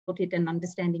it and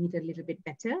understanding it a little bit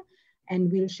better.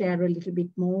 And we'll share a little bit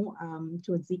more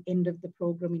towards the end of the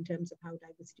program in terms of how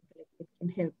Diversity Collective can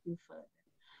help you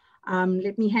further.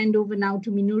 Let me hand over now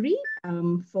to Minuri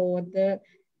for the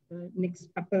next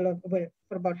couple of, well,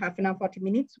 for about half an hour, 40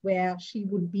 minutes, where she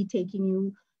would be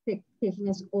taking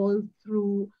us all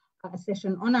through a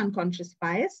session on unconscious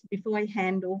bias. Before I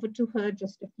hand over to her,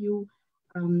 just a few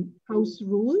house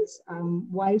rules.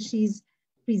 While she's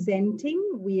presenting,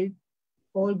 we'll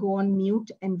all go on mute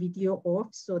and video off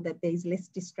so that there is less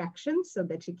distraction so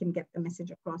that she can get the message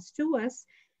across to us.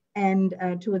 And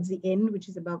towards the end, which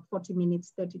is about 40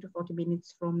 minutes, 30 to 40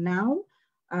 minutes from now,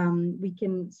 we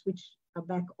can switch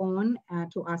back on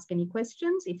to ask any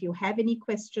questions. If you have any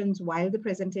questions while the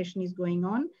presentation is going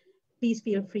on, please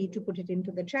feel free to put it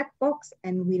into the chat box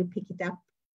and we'll pick it up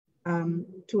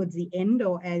towards the end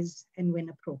or as and when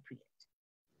appropriate.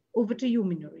 Over to you,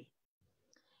 Minuri.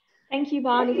 Thank you,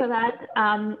 Barney, for that.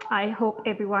 I hope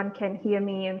everyone can hear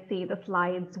me and see the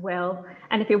slides well.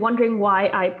 And if you're wondering why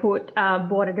I put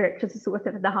Board of Directors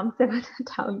Associate down there,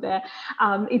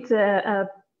 it's a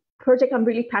project I'm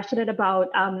really passionate about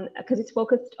because it's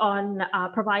focused on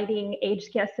providing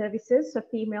aged care services for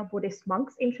female Buddhist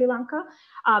monks in Sri Lanka.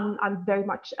 I'm very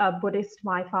much a Buddhist.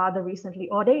 My father recently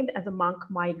ordained as a monk.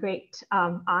 My great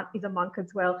aunt is a monk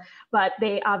as well, but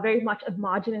they are very much a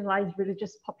marginalized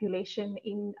religious population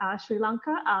in Sri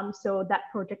Lanka. So that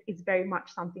project is very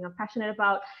much something I'm passionate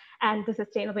about. And the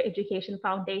Sustainable Education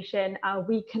Foundation,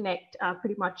 we connect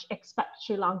pretty much expat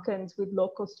Sri Lankans with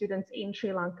local students in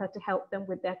Sri Lanka to help them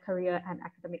with their career and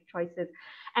academic choices.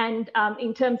 And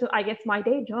in terms of, I guess, my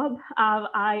day job,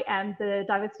 I am the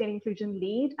Diversity and Inclusion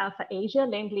Lead for Asia.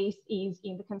 Lendlease is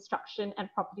in the construction and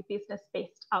property business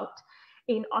based out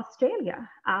in Australia.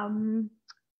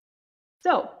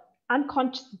 So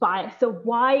unconscious bias. So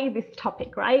why this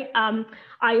topic, right?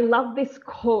 I love this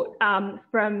quote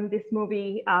from this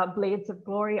movie, Blades of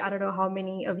Glory. I don't know how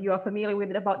many of you are familiar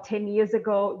with it. About 10 years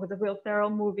ago, it was a Will Ferrell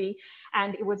movie,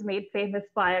 and it was made famous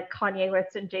by a Kanye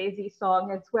West and Jay-Z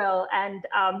song as well. And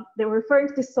they were referring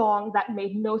to this song that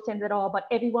made no sense at all, but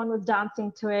everyone was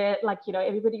dancing to it. Like, you know,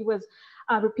 everybody was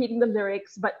repeating the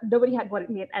lyrics, but nobody had what it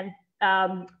meant. And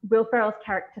Will Ferrell's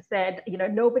character said, you know,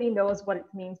 nobody knows what it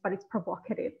means, but it's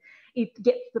provocative. It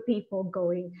gets the people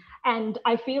going. And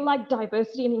I feel like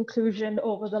diversity and inclusion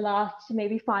over the last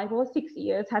maybe 5 or 6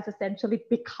 years has essentially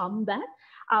become that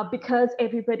because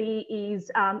everybody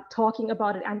is talking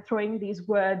about it and throwing these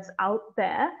words out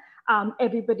there.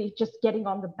 Everybody just getting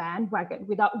on the bandwagon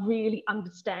without really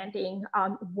understanding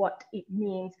what it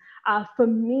means. For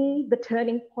me, the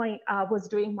turning point was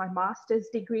doing my master's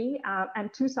degree,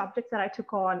 and 2 subjects that I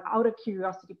took on out of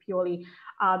curiosity purely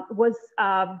was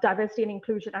diversity and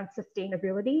inclusion and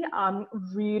sustainability.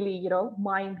 Really, you know,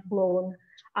 mind blown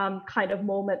kind of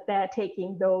moment there,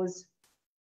 taking those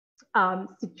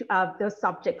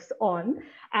subjects on,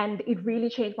 and it really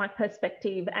changed my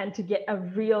perspective and to get a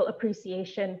real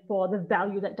appreciation for the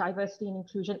value that diversity and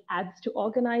inclusion adds to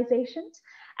organizations.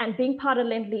 And being part of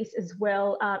Lendlease as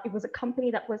well, it was a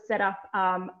company that was set up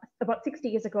about 60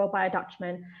 years ago by a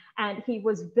Dutchman, and he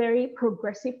was very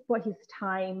progressive for his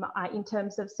time in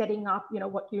terms of setting up, you know,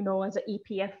 what you know as an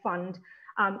EPF fund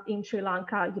in Sri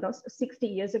Lanka, you know, 60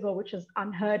 years ago, which is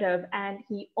unheard of. And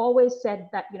he always said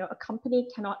that, you know, a company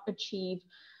cannot achieve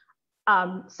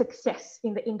success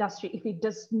in the industry if it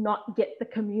does not get the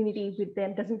community with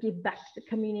them, doesn't give back to the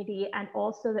community, and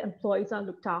also the employees are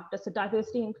looked after. So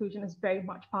diversity and inclusion is very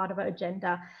much part of our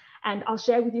agenda. And I'll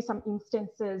share with you some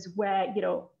instances where, you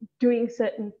know, doing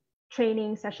certain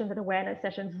training sessions and awareness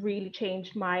sessions really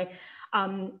changed my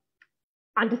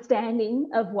understanding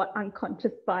of what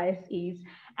unconscious bias is.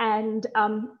 And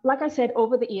like I said,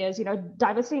 over the years, you know,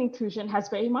 diversity and inclusion has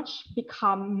very much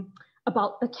become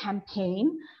about the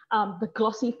campaign, the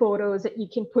glossy photos that you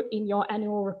can put in your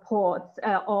annual reports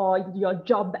or your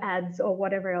job ads or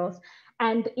whatever else.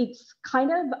 And it's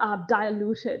kind of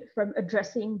diluted from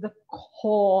addressing the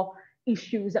core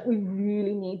issues that we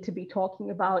really need to be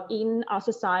talking about in our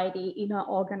society, in our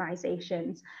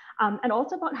organizations, and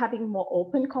also about having more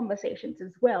open conversations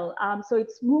as well. So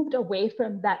it's moved away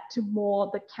from that to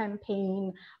more the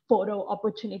campaign photo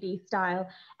opportunity style.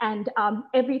 And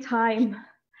every time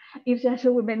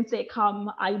International Women's Day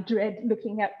come, I dread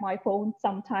looking at my phone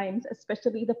sometimes,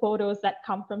 especially the photos that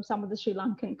come from some of the Sri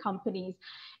Lankan companies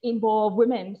involve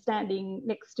women standing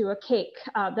next to a cake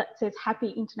that says Happy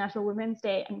International Women's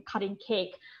Day and cutting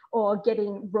cake, or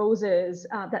getting roses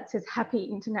that says Happy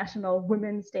International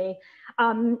Women's Day.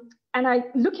 And I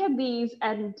look at these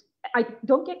and I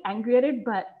don't get angry at it,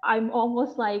 but I'm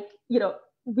almost like, you know,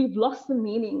 we've lost the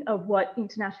meaning of what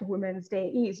International Women's Day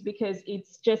is, because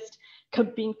it's just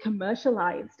been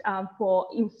commercialized for,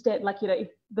 instead, like, you know, if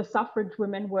the suffrage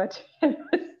women were to ever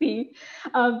see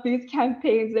these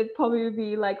campaigns, they'd probably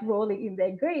be like rolling in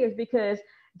their graves, because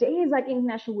days like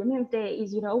International Women's Day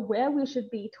is, you know, where we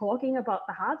should be talking about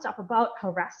the hard stuff, about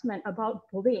harassment, about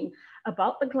bullying,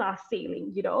 about the glass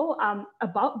ceiling, you know,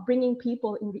 about bringing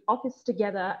people in the office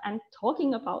together and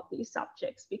talking about these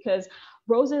subjects, because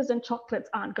roses and chocolates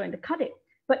aren't going to cut it.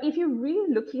 But if you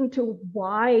really look into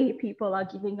why people are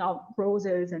giving out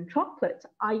roses and chocolates,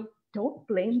 I don't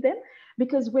blame them,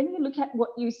 because when you look at what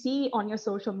you see on your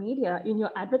social media, in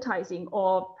your advertising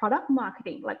or product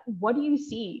marketing, like, what do you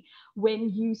see when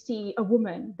you see a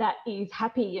woman that is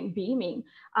happy and beaming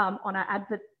on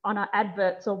our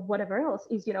adverts or whatever else,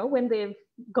 is, you know, when they've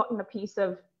gotten a piece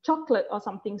of chocolate or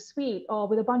something sweet, or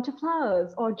with a bunch of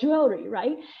flowers or jewelry,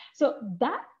 right? So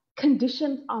that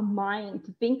conditions our mind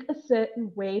to think a certain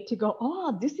way, to go,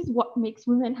 oh, this is what makes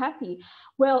women happy.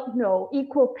 Well, no,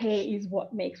 equal pay is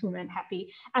what makes women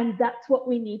happy. And that's what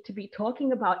we need to be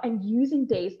talking about, and using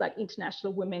days like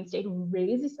International Women's Day to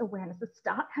raise this awareness, to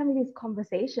start having these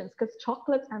conversations, because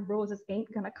chocolates and roses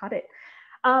ain't gonna cut it.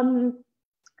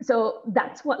 So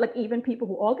that's what, like, even people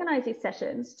who organize these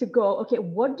sessions, to go, okay,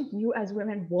 what do you as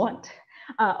women want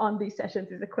on these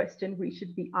sessions, is a question we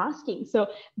should be asking. So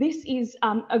this is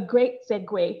a great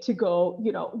segue to go,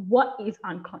 you know, what is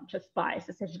unconscious bias,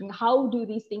 essentially? How do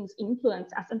these things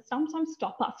influence us and sometimes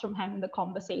stop us from having the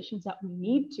conversations that we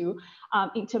need to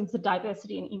in terms of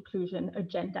diversity and inclusion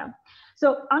agenda?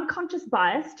 So unconscious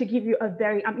bias, to give you a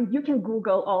very, I mean, you can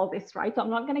Google all this, right? So I'm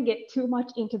not going to get too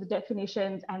much into the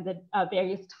definitions and the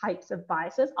various types of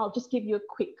biases. I'll just give you a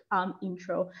quick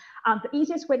intro. The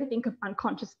easiest way to think of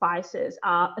unconscious biases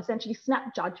are essentially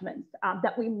snap judgments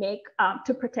that we make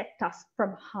to protect us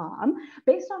from harm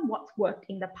based on what's worked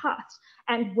in the past.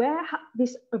 And where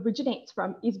this originates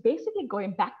from is basically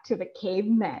going back to the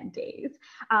caveman days.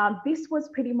 This was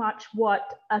pretty much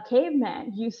what a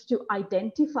caveman used to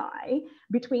identify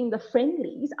between the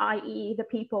friendlies, i.e. the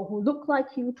people who look like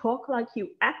you, talk like you,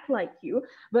 act like you,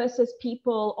 versus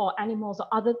people or animals or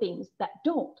other things that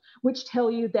don't, which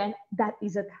tell you then that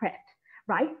is a threat.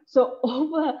 Right? So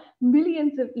over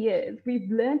millions of years, we've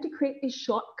learned to create these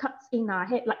shortcuts in our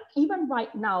head. Like, even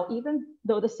right now, even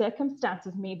though the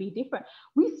circumstances may be different,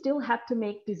 we still have to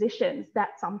make decisions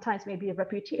that sometimes may be a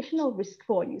reputational risk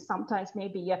for you, sometimes may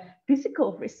be a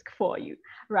physical risk for you,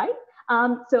 right?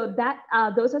 So that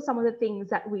those are some of the things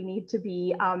that we need to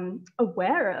be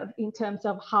aware of in terms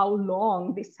of how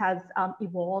long this has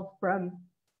evolved from,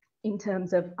 in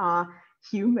terms of our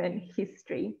human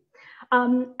history.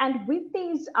 And with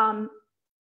these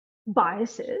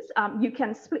biases, you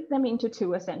can split them into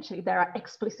two, essentially. There are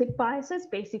explicit biases.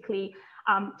 Basically,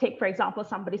 take, for example,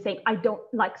 somebody saying, I don't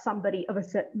like somebody of a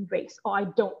certain race, or I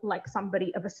don't like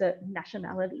somebody of a certain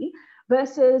nationality,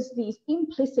 versus these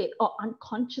implicit or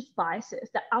unconscious biases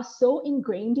that are so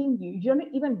ingrained in you, you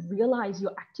don't even realize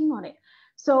you're acting on it.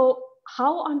 So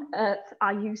how on earth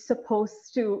are you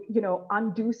supposed to, you know,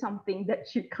 undo something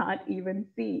that you can't even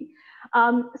see?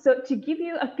 So to give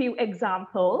you a few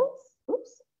examples,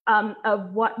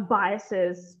 of what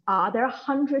biases are, there are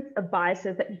hundreds of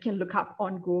biases that you can look up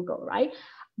on Google, right?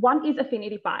 One is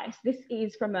affinity bias. This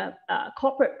is from a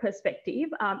corporate perspective.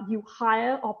 You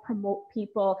hire or promote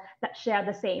people that share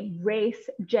the same race,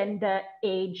 gender,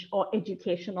 age, or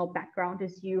educational background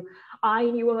as you. I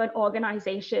knew of an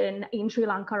organization in Sri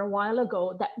Lanka a while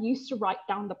ago that used to write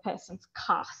down the person's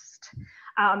caste,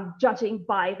 judging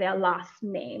by their last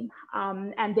name.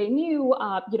 And they knew,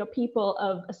 you know, people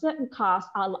of a certain caste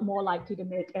are more likely to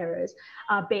make errors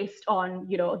based on,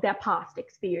 you know, their past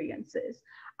experiences.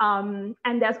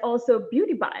 And there's also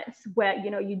beauty bias, where,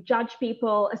 you know, you judge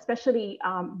people, especially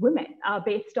women,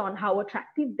 based on how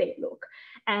attractive they look.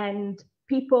 And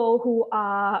people who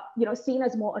are, you know, seen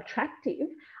as more attractive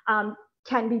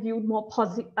can be viewed more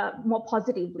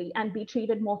positively and be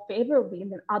treated more favorably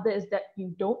than others that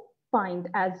you don't find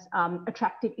as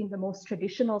attractive in the most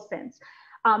traditional sense.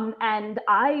 And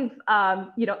I've,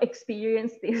 you know,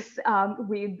 experienced this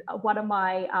with one of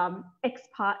my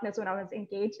ex-partners when I was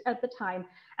engaged at the time,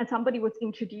 and somebody was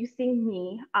introducing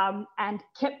me and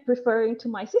kept referring to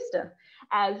my sister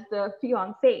as the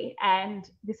fiance. And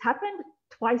this happened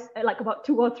twice, like about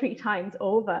 2 or 3 times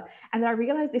over. And I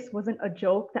realized this wasn't a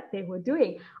joke that they were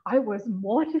doing. I was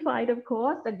mortified, of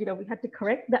course, and, you know, we had to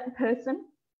correct that person.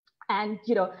 And,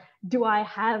 you know, do I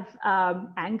have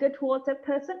anger towards that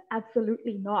person?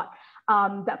 Absolutely not.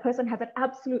 That person has an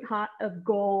absolute heart of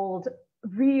gold,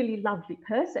 really lovely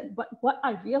person. But what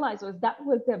I realized was that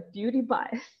was their beauty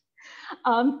bias.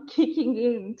 kicking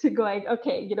in to going,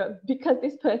 okay, because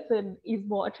this person is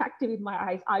more attractive in my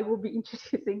eyes, I will be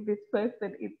introducing this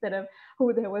person instead of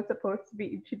who they were supposed to be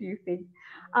introducing.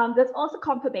 There's also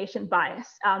confirmation bias,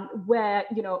 where,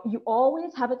 you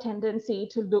always have a tendency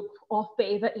to look or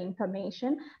favor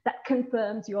information that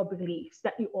confirms your beliefs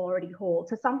that you already hold.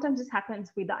 So sometimes this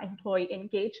happens with our employee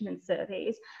engagement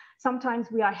surveys. Sometimes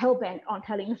we are hell-bent on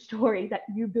telling a story that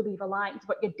you believe aligns,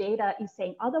 but your data is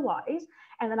saying otherwise.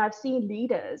 And then I've seen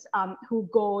leaders who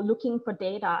go looking for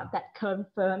data that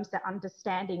confirms their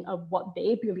understanding of what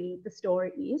they believe the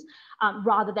story is,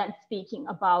 rather than speaking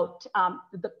about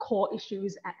the core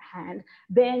issues at hand.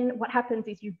 Then what happens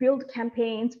is you build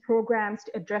campaigns, programs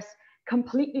to address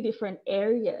completely different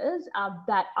areas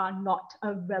that are not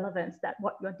of relevance that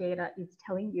what your data is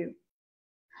telling you.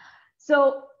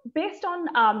 So based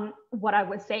on what I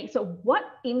was saying, so what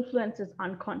influences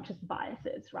unconscious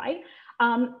biases, right?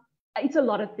 It's a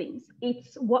lot of things.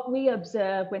 It's what we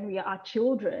observe when we are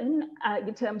children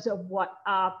in terms of what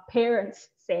our parents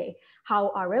say,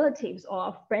 how our relatives or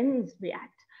our friends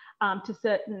react to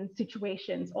certain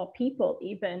situations or people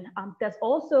even. There's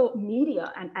also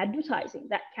media and advertising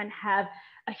that can have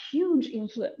a huge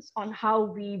influence on how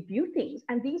we view things.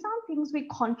 And these aren't things we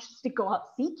consciously go out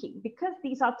seeking, because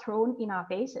these are thrown in our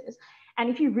faces. And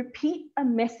if you repeat a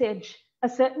message a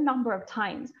certain number of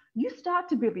times, you start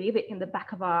to believe it in the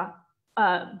back of our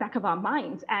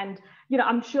minds. And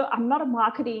I'm sure, I'm not a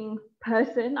marketing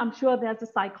person, I'm sure there's a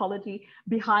psychology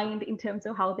behind in terms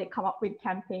of how they come up with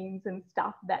campaigns and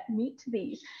stuff that meet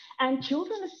these. And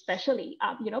children especially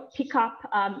pick up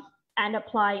and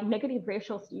apply negative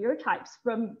racial stereotypes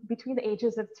from between the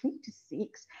ages of 3 to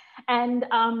 6. And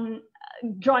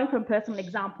drawing from personal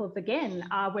examples again,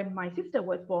 when my sister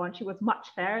was born, she was much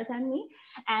fairer than me,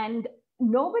 and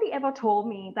nobody ever told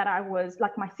me that I was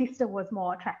like, my sister was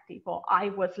more attractive or I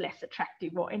was less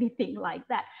attractive or anything like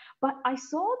that. But I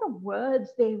saw the words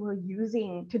they were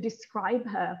using to describe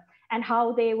her and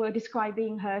how they were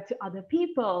describing her to other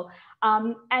people.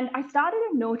 And I started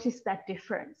to notice that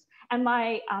difference. And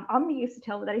my auntie used to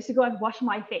tell me that I used to go and wash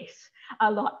my face a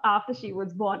lot after she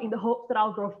was born in the hopes that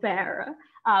I'll grow fairer,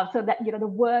 so that, the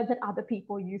words that other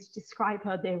people use to describe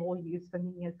her, they will use for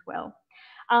me as well.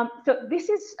 So this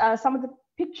is some of the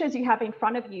pictures you have in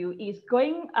front of you is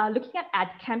looking at ad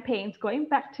campaigns going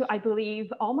back to, I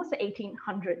believe, almost the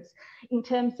 1800s in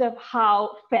terms of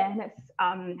how fairness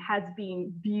has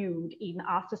been viewed in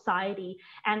our society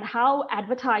and how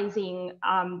advertising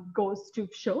goes to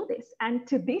show this. And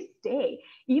to this day,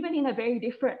 even in a very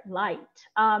different light,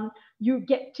 you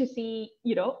get to see,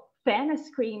 fairness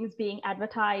creams being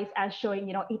advertised as showing,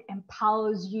 it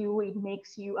empowers you, it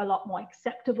makes you a lot more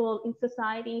acceptable in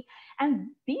society. And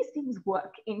these things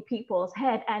work in people's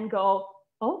head and go,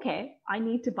 okay, I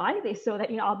need to buy this so that,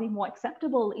 I'll be more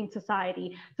acceptable in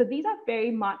society. So these are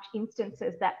very much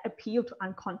instances that appeal to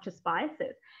unconscious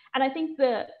biases. And I think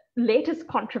the latest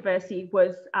controversy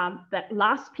was that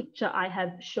last picture I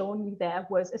have shown you there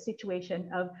was a situation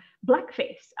of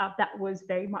blackface that was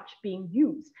very much being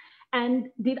used. And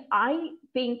did I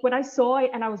think, when I saw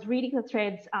it and I was reading the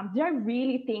threads, did I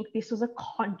really think this was a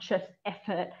conscious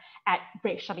effort at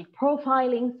racially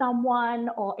profiling someone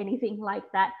or anything like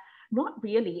that? Not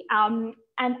really.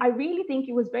 And I really think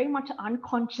it was very much an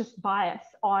unconscious bias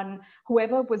on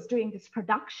whoever was doing this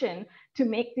production to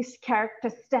make this character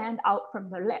stand out from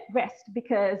the rest,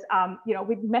 because,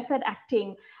 with method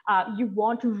acting, you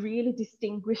want to really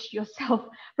distinguish yourself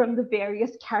from the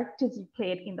various characters you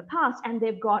played in the past. And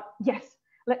they've got, yes,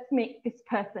 let's make this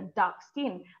person dark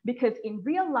skinned, because in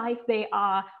real life, they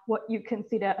are what you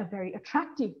consider a very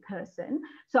attractive person.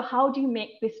 So how do you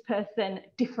make this person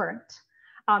different?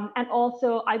 And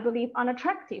also, I believe,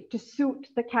 unattractive to suit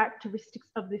the characteristics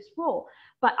of this role.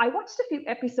 But I watched a few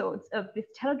episodes of this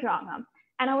teledrama,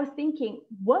 and I was thinking,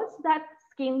 was that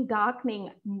skin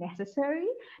darkening necessary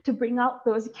to bring out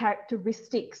those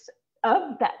characteristics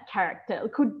of that character?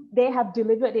 Could they have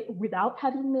delivered it without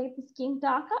having made the skin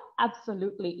darker?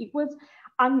 Absolutely. It was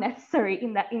unnecessary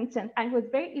in that instance. And it was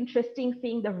very interesting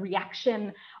seeing the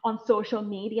reaction on social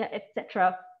media,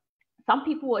 etc. Some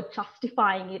people were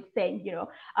justifying it, saying,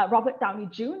 Robert Downey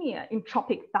Jr. in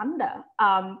Tropic Thunder,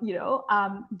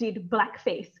 did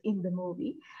blackface in the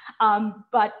movie.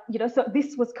 But, so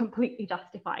this was completely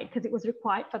justified because it was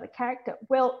required for the character.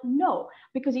 Well, no,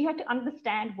 because you had to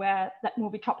understand where that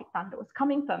movie Tropic Thunder was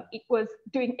coming from. It was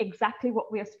doing exactly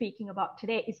what we are speaking about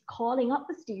today, is calling up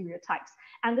the stereotypes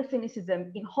and the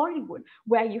cynicism in Hollywood,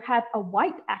 where you have a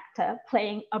white actor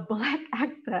playing a black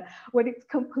actor when it's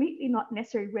completely not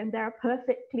necessary, when there are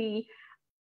perfectly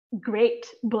great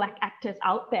Black actors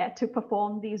out there to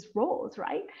perform these roles,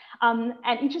 right? And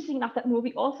interesting enough, that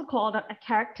movie also called out a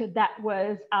character that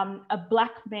was a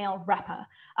Black male rapper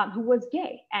who was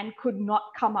gay and could not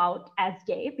come out as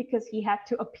gay because he had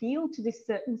to appeal to this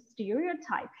certain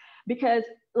stereotype. Because,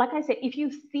 like I said, if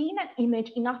you've seen an image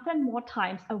enough and more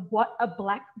times of what a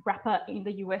Black rapper in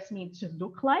the US needs to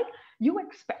look like, you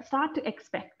start to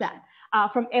expect that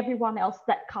from everyone else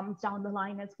that comes down the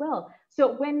line as well.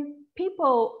 So when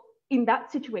people in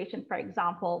that situation, for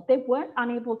example, they weren't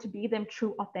unable to be them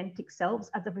true, authentic selves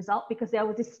as a result, because there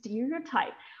was this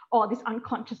stereotype or this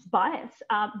unconscious bias,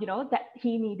 that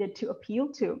he needed to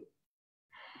appeal to.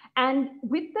 And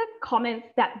with the comments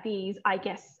that these, I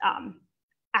guess,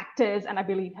 actors, and I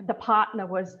believe the partner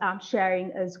was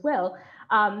sharing as well,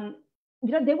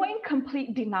 they were in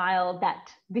complete denial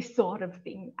that this sort of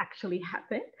thing actually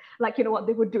happened. Like, what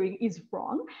they were doing is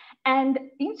wrong. And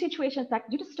in situations like,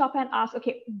 you just stop and ask,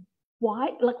 okay,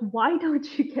 why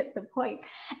don't you get the point?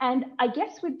 And I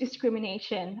guess with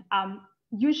discrimination,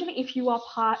 usually if you are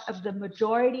part of the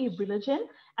majority religion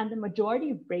and the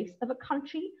majority race of a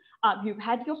country, you've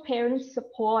had your parents'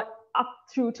 support up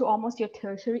through to almost your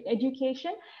tertiary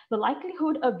education, the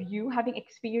likelihood of you having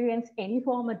experienced any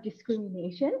form of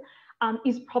discrimination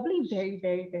is probably very,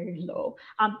 very, very low.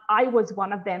 I was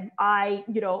one of them. I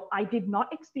did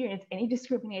not experience any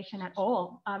discrimination at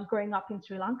all growing up in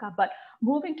Sri Lanka, but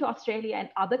moving to Australia and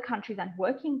other countries and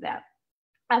working there,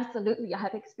 absolutely, I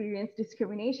have experienced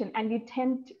discrimination. And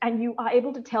you are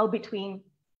able to tell between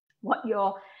what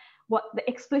the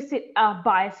explicit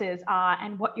biases are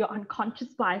and what your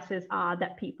unconscious biases are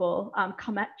that people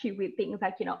come at you with, things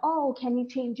like, oh, can you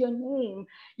change your name,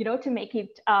 to make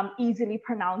it easily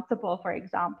pronounceable, for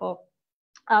example,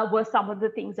 were some of the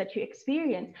things that you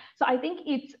experience. So I think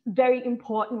it's very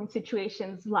important in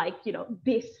situations like,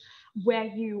 this, where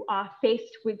you are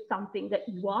faced with something that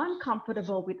you are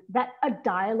uncomfortable with, that a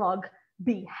dialogue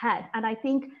be had. And I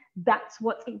think that's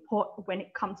what's important when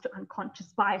it comes to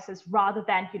unconscious biases, rather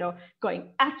than,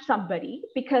 going at somebody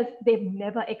because they've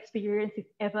never experienced it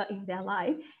ever in their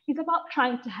life. It's about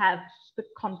trying to have the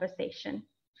conversation.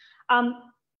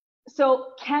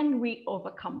 So can we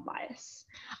overcome bias?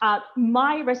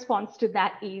 My response to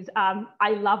that is,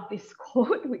 I love this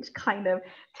quote, which kind of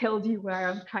tells you where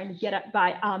I'm trying to get at,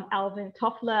 by Alvin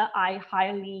Toffler. I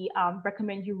highly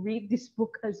recommend you read this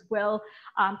book as well.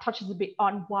 Touches a bit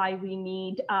on why we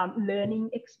need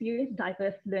learning experience,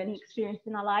 diverse learning experience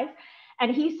in our lives. And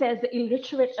he says the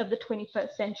illiterate of the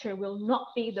 21st century will not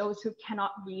be those who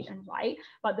cannot read and write,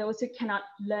 but those who cannot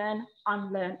learn,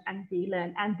 unlearn, and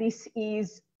relearn. And this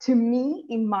is, to me,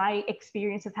 in my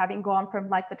experiences, having gone from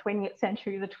like the 20th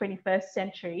century to the 21st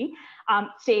century,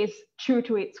 stays true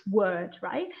to its word,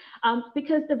 right?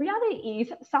 Because the reality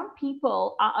is some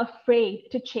people are afraid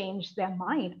to change their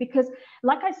mind because,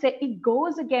 like I said, it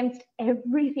goes against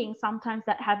everything sometimes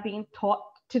that have been taught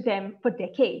to them for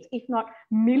decades, if not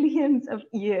millions of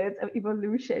years of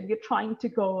evolution you're trying to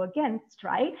go against,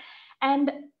 right?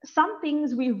 And some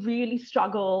things we really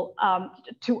struggle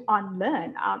to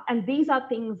unlearn. And these are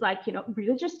things like,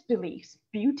 religious beliefs,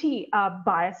 beauty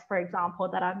bias, for example,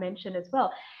 that I mentioned as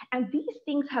well. And these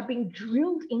things have been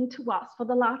drilled into us for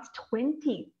the last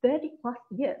 20, 30 plus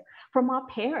years, from our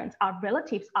parents, our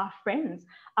relatives, our friends,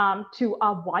 to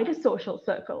our wider social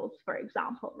circles, for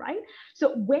example, right?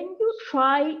 So when you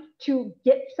try to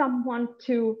get someone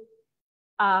to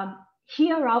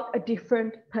hear out a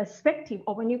different perspective,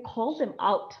 or when you call them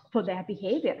out for their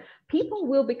behavior, people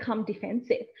will become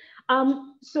defensive.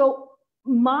 So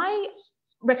my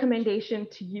recommendation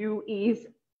to you is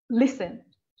listen,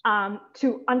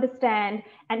 to understand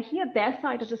and hear their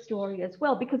side of the story as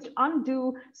well, because to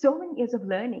undo so many years of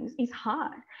learnings is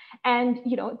hard. And,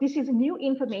 this is new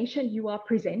information you are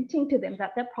presenting to them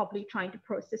that they're probably trying to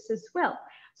process as well.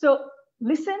 So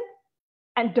listen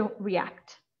and don't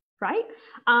react, right?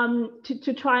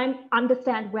 To try and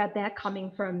understand where they're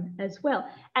coming from as well.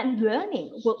 And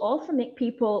learning will also make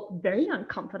people very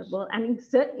uncomfortable. And in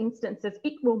certain instances,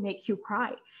 it will make you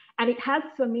cry. And it has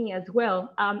for me as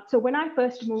well. So when I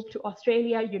first moved to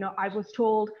Australia, I was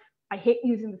told, I hate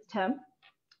using this term,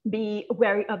 be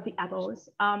wary of the adults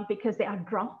because they are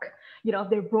drunk.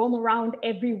 They roam around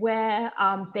everywhere.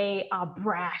 They are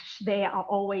brash. They are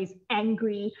always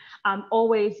angry.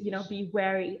 Always, be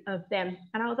wary of them.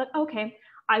 And I was like, okay.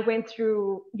 I went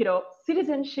through,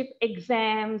 citizenship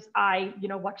exams. I,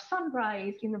 watched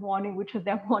Sunrise in the morning, which was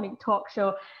their morning talk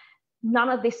show. none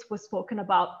of this was spoken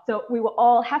about. So we were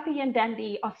all happy and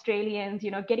dandy Australians,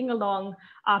 getting along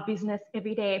our business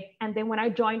every day. And then when I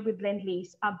joined with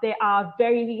Lendlease, they are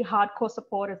very hardcore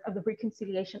supporters of the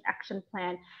Reconciliation Action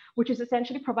Plan, which is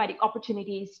essentially providing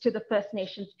opportunities to the First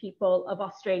Nations people of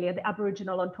Australia, the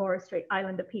Aboriginal and Torres Strait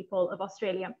Islander people of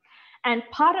Australia. And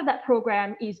part of that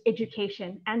program is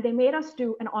education. And they made us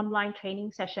do an online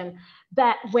training session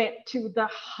that went to the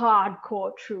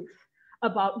hardcore truth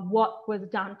about what was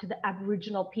done to the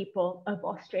Aboriginal people of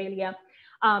Australia,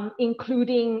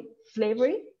 including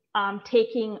slavery,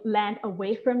 taking land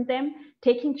away from them,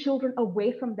 taking children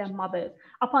away from their mothers.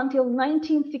 Up until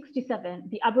 1967,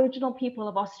 the Aboriginal people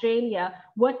of Australia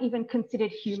weren't even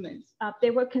considered humans.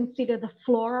 They were considered the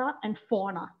flora and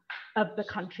fauna of the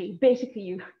country. Basically,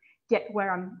 you get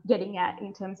where I'm getting at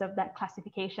in terms of that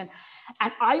classification.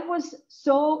 And I was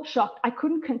so shocked. I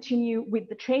couldn't continue with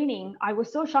the training. I was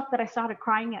so shocked that I started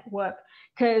crying at work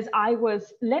because I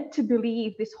was led to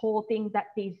believe this whole thing that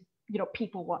these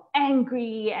people were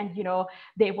angry and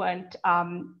they weren't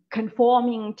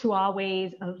conforming to our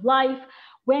ways of life,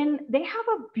 when they have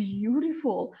a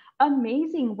beautiful,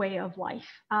 amazing way of life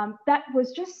that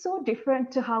was just so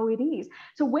different to how it is.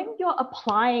 So when you're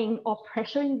applying or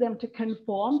pressuring them to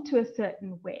conform to a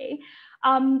certain way,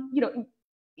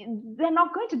 they're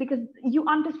not going to, because you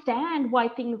understand why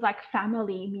things like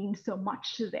family mean so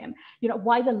much to them,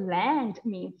 why the land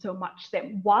means so much to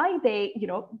them, why they,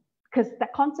 because the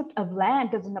concept of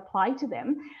land doesn't apply to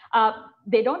them.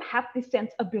 They don't have this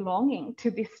sense of belonging to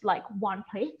this like one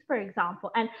place, for example.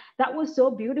 And that was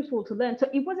so beautiful to learn. So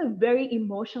it was a very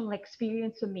emotional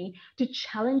experience for me to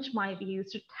challenge my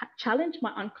views, to challenge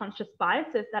my unconscious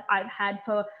biases that I've had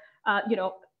for,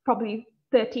 probably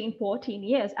 13, 14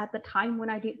 years at the time when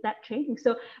I did that training.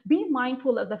 So be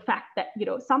mindful of the fact that,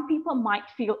 some people might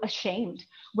feel ashamed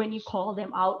when you call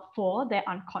them out for their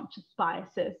unconscious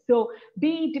biases. So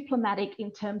be diplomatic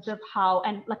in terms of how,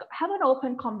 and like have an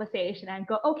open conversation and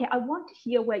go, okay, I want to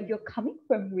hear where you're coming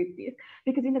from with this,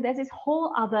 because, there's this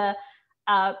whole other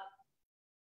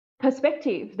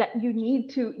perspective that you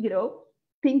need to,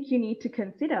 think you need to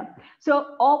consider.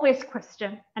 So always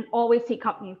question and always seek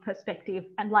out new perspective.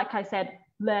 And like I said,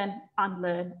 learn,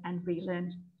 unlearn, and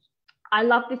relearn. I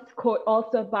love this quote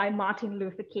also by Martin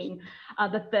Luther King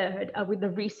III with the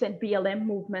recent BLM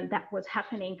movement that was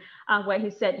happening, where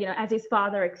he said, as his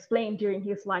father explained during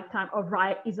his lifetime, a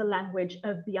riot is a language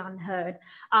of the unheard.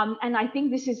 And I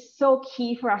think this is so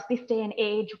key for us this day and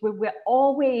age, where we're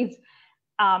always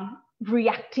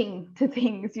reacting to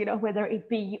things, whether it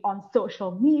be on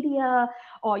social media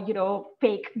or,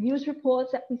 fake news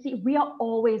reports that we see. We are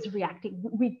always reacting.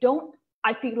 We don't,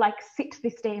 I feel like, sit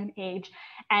this day and age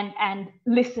and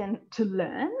listen to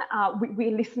learn.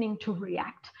 We're listening to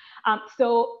react.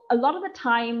 So a lot of the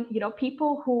time,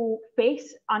 people who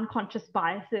face unconscious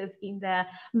biases in their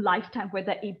lifetime,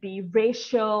 whether it be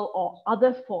racial or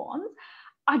other forms,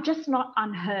 are just not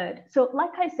unheard. So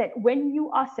like I said, when you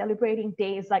are celebrating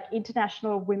days like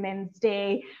International Women's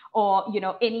Day or,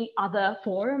 any other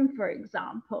forum, for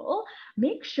example,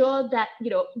 make sure that,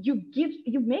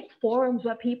 you make forums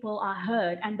where people are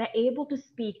heard and they're able to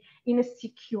speak in a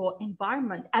secure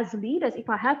environment. As leaders, if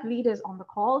I have leaders on the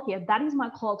call here, that is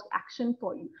my call to action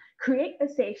for you. Create a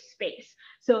safe space.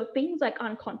 So things like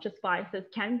unconscious biases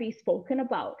can be spoken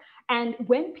about. And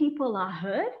when people are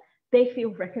heard, they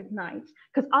feel recognized.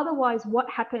 Because otherwise, what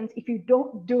happens if you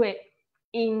don't do it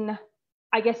in,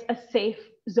 I guess, a safe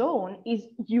zone is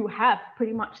you have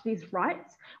pretty much these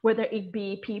rights, whether it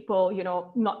be people,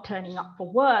 not turning up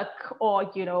for work or,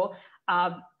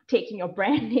 taking your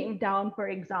brand name down, for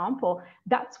example.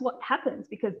 That's what happens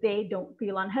because they don't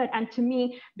feel unheard. And to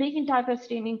me, being in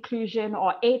diversity and inclusion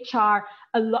or HR,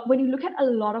 when you look at a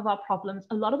lot of our problems,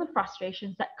 a lot of the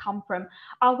frustrations that come from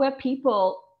are where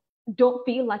people don't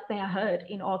feel like they are heard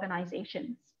in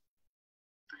organizations.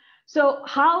 So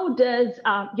how does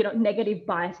negative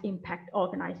bias impact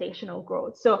organizational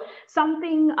growth? So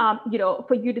something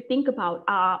for you to think about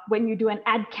when you do an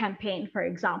ad campaign, for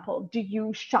example, do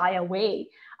you shy away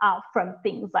from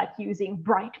things like using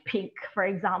bright pink, for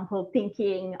example,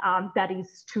 thinking that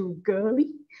is too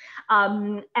girly?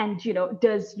 And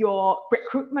does your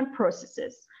recruitment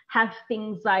processes have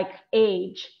things like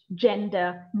age,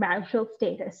 gender, marital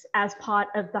status as part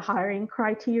of the hiring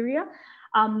criteria?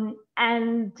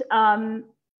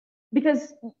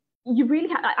 Because you really,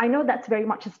 I know that's very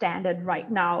much a standard right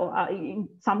now in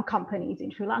some companies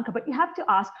in Sri Lanka, but you have to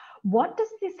ask, what does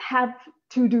this have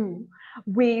to do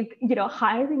with,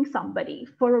 hiring somebody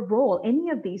for a role, any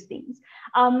of these things?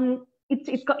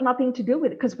 it's got nothing to do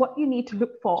with it, because what you need to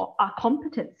look for are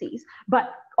competencies.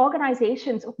 But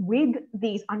organizations with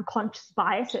these unconscious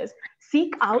biases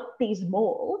seek out these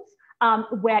molds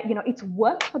where, you know, it's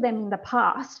worked for them in the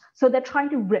past, so they're trying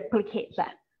to replicate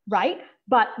that, right?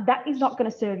 But that is not going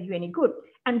to serve you any good.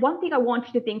 And one thing I want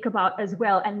you to think about as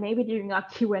well, and maybe during our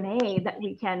Q&A that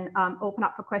we can open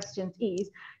up for questions, is,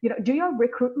 you know, do your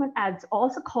recruitment ads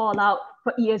also call out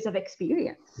for years of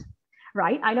experience?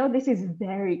 Right? I know this is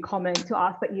very common to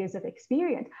ask for years of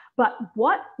experience, but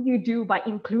what you do by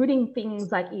including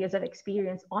things like years of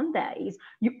experience on there is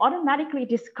you automatically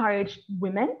discourage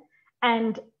women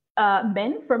and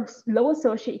men from lower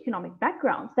socioeconomic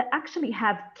backgrounds that actually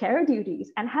have care duties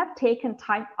and have taken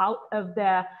time out of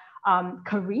their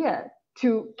career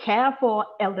to care for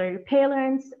elderly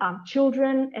parents,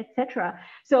 children, etc.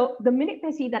 So the minute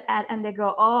they see that ad and they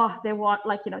go, oh, they want,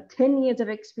 like, you know, 10 years of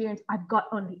experience, I've got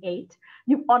only 8,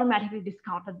 you automatically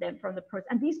discounted them from the process.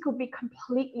 And these could be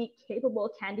completely capable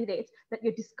candidates that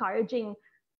you're discouraging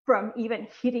from even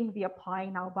hitting the apply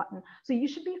now button. So you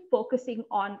should be focusing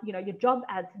on, you know, your job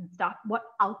ads and stuff, what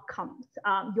outcomes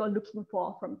you're looking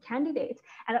for from candidates.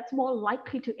 And that's more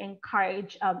likely to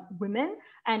encourage women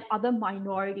and other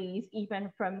minorities,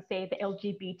 even from, say, the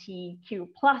LGBTQ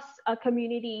plus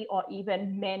community, or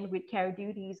even men with care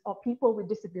duties or people with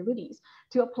disabilities,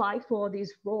 to apply for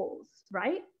these roles,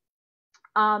 right?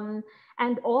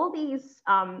 And all these,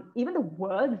 even the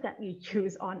words that you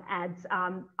choose on ads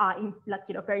are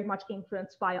very much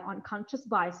influenced by unconscious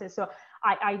biases. So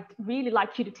I really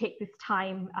like you to take this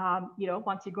time,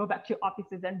 once you go back to your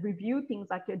offices and review things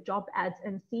like your job ads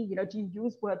and see, do you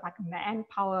use words like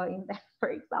manpower in there, for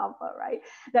example, right?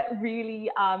 That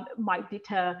really might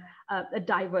deter a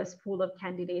diverse pool of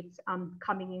candidates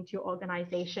coming into your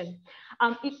organization.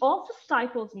 It also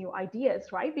stifles new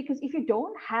ideas, right? Because if you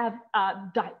don't have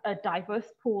a diverse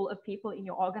pool of people in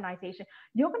your organization,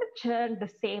 you're going to churn the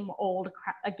same old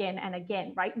crap again and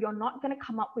again, right? You're not going to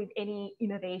come up with any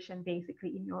innovation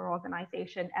basically in your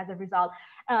organization as a result,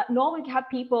 nor would you have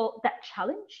people that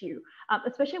challenge you,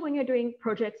 especially when you're doing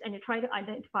projects and you're trying to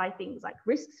identify things like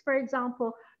risks, for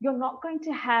example. You're not going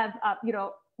to have,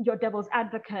 your devil's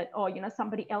advocate or,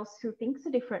 somebody else who thinks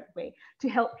a different way to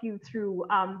help you through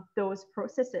those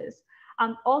processes.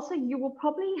 Also, you will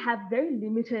probably have very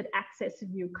limited access to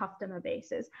new customer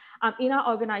bases. In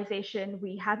our organization,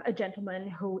 we have a gentleman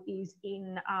who is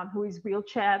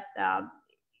wheelchair,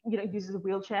 uses a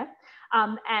wheelchair.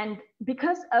 And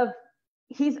because of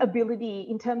his ability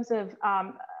in terms of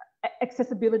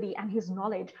accessibility and his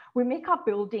knowledge, we make our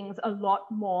buildings a lot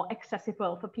more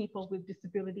accessible for people with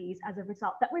disabilities as a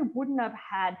result, that we wouldn't have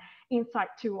had insight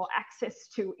to or access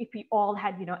to if we all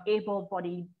had,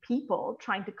 able-bodied people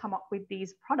trying to come up with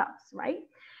these products, right?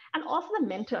 And also the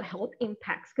mental health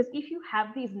impacts, because if you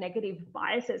have these negative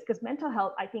biases, because mental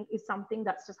health, I think, is something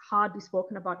that's just hardly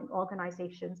spoken about in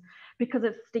organizations because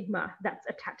of stigma that's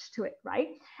attached to it, right?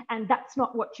 And that's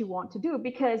not what you want to do,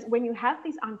 because when you have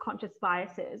these unconscious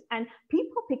biases and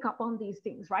people pick up on these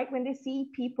things, right? When they see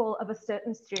people of a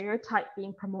certain stereotype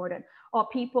being promoted, or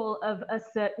people of a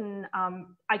certain,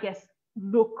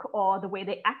 look or the way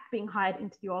they act being hired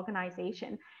into the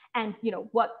organization, and,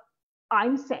 what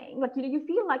I'm saying, you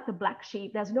feel like the black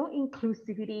sheep, there's no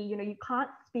inclusivity, you can't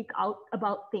speak out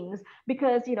about things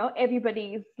because,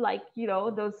 everybody's like,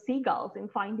 those seagulls in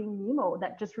Finding Nemo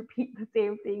that just repeat the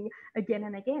same thing again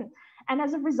and again. And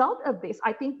as a result of this,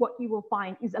 I think what you will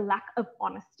find is a lack of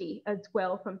honesty as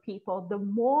well from people. The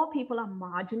more people are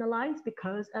marginalized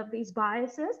because of these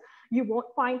biases, you won't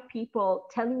find people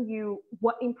telling you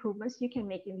what improvements you can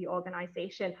make in the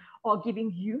organization or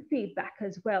giving you feedback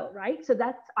as well, right? So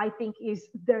that's, I think, is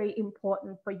very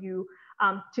important for you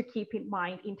to keep in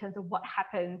mind in terms of what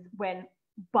happens when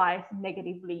bias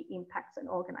negatively impacts an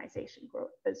organization growth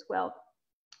as well.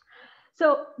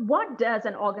 So what does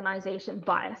an organization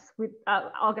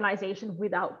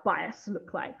without bias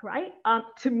look like, right?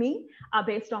 To me,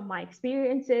 based on my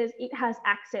experiences, it has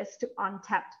access to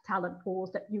untapped talent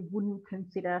pools that you wouldn't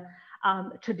consider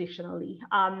traditionally.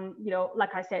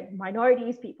 Like I said,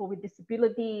 minorities, people with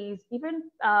disabilities, even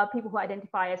people who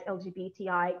identify as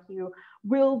LGBTIQ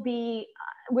will be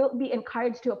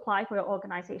encouraged to apply for your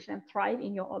organization and thrive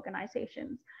in your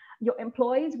organizations. Your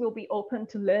employees will be open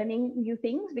to learning new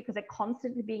things because they're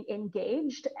constantly being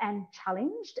engaged and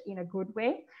challenged in a good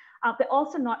way. They're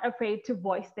also not afraid to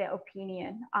voice their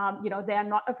opinion. They are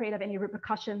not afraid of any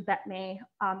repercussions that may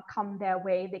come their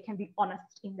way. They can be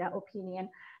honest in their opinion.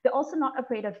 They're also not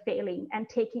afraid of failing and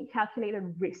taking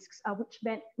calculated risks,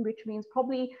 which means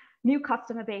probably new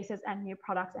customer bases and new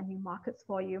products and new markets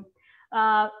for you.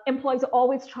 Employees are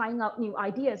always trying out new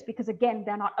ideas because, again,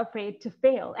 they're not afraid to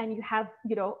fail. And you have,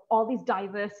 all these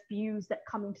diverse views that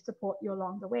come in to support you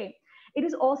along the way. It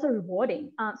is also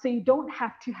rewarding. So you don't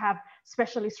have to have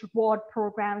specialist reward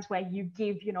programs where you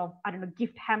give,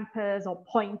 gift hampers or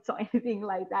points or anything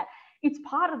like that. It's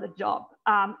part of the job.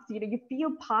 So, you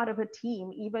feel part of a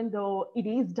team, even though it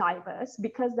is diverse,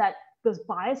 because those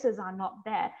biases are not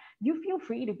there. You feel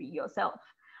free to be yourself.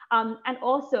 And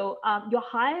also, you're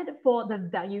hired for the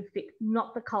value fit,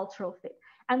 not the cultural fit.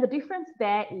 And the difference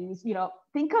there is,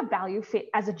 think of value fit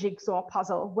as a jigsaw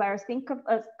puzzle, whereas think of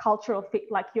a cultural fit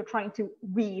like you're trying to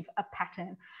weave a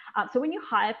pattern. So when you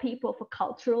hire people for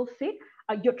cultural fit,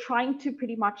 you're trying to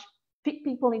pretty much fit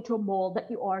people into a mold that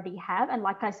you already have. And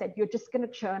like I said, you're just going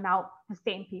to churn out the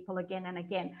same people again and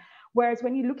again. Whereas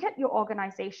when you look at your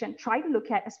organization, try to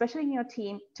look at, especially in your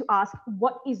team, to ask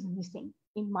what is missing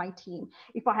in my team.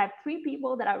 If I have 3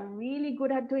 people that are really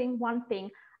good at doing one thing,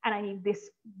 and I need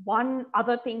this one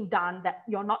other thing done that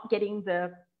you're not getting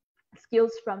the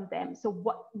skills from them. So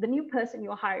what the new person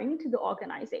you're hiring into the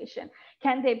organization,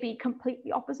 can they be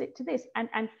completely opposite to this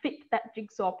and fit that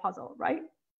jigsaw puzzle, right?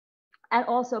 And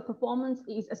also performance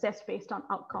is assessed based on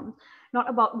outcomes, not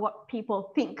about what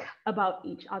people think about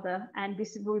each other. And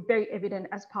this will be very evident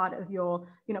as part of your,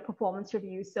 performance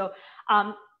reviews. So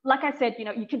like I said,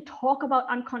 you can talk about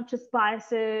unconscious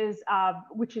biases,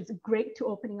 which is great to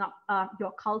opening up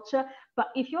your culture. But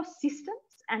if your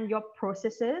systems and your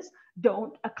processes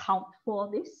don't account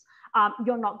for this,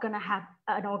 you're not going to have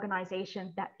an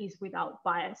organization that is without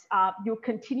bias. You'll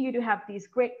continue to have these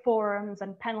great forums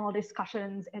and panel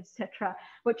discussions, etc.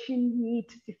 But you need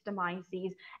to systemize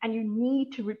these, and you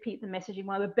need to repeat the messaging.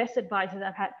 One of the best advices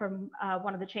I've had from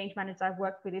one of the change managers I've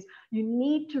worked with is you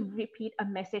need to repeat a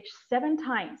message 7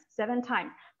 times,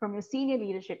 from your senior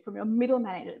leadership, from your middle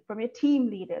manager, from your team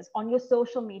leaders, on your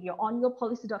social media, on your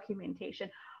policy documentation,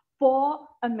 for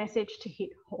a message to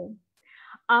hit home.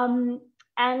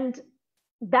 And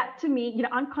that, to me,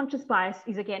 unconscious bias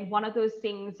is, again, one of those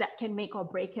things that can make or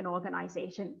break an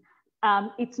organization.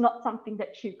 It's not something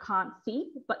that you can't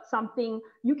see, but something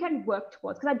you can work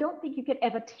towards, because I don't think you can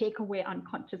ever take away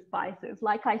unconscious biases.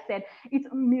 Like I said, it's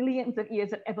millions of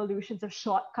years of evolutions of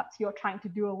shortcuts you're trying to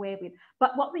do away with.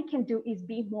 But what we can do is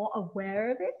be more aware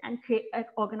of it and create an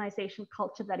organization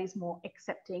culture that is more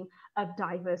accepting of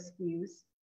diverse views.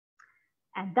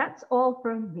 And that's all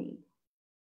from me.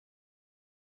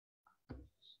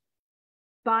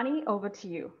 Barney, over to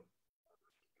you.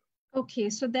 Okay,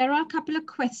 so there are a couple of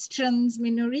questions,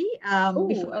 Minuri,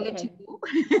 before I let you go.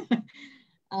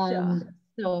 Sure.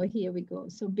 So here we go.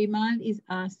 So Bimal is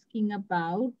asking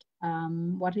about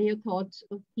what are your thoughts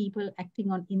of people acting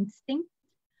on instinct,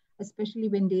 especially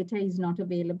when data is not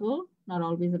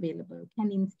always available?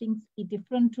 Can instincts be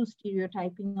different to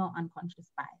stereotyping or unconscious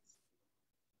bias?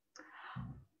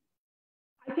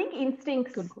 I think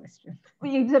instincts. Good question.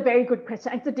 It's a very good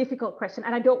question. It's a difficult question,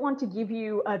 and I don't want to give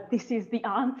you this is the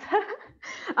answer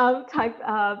type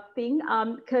thing,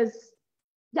 because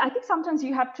I think sometimes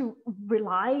you have to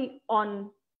rely on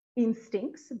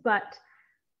instincts, but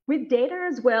with data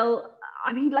as well.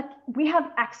 I mean, like, we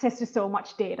have access to so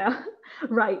much data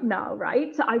right now,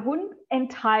 right? So I wouldn't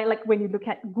entirely, like, when you look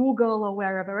at Google or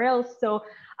wherever else. So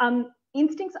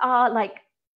instincts are like,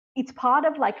 it's part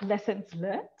of like lessons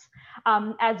learned,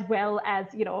 as well as,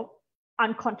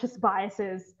 unconscious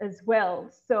biases as well.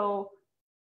 So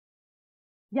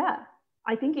yeah,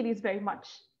 I think it is very much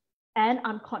an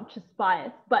unconscious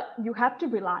bias, but you have to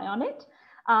rely on it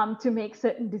to make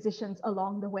certain decisions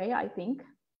along the way, I think.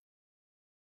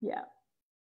 Yeah.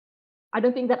 I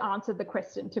don't think that answered the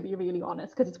question, to be really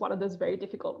honest, because it's one of those very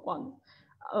difficult ones,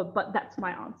 but that's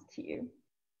my answer to you.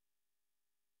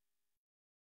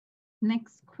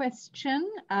 Next question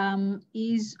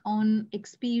is on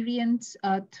experience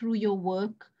through your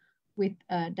work with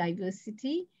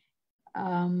diversity.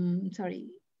 Sorry,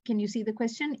 can you see the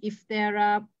question? If there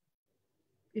are,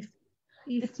 if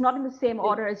it's not in the same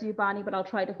order as you, Barney, but I'll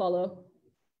try to follow.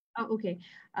 Oh, okay.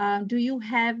 Do you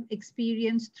have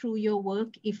experience through your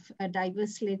work if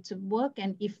diverse slates of work,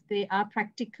 and if they are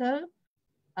practical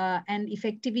and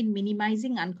effective in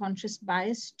minimizing unconscious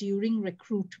bias during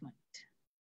recruitment?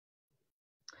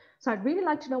 So I'd really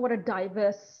like to know what a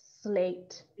diverse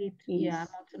slate is. Yeah, I'm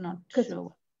also not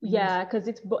sure. Yeah, because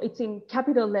it's in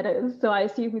capital letters, so I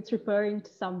assume it's referring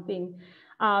to something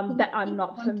that I'm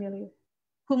not familiar.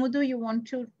 Kumudu, you want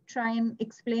to try and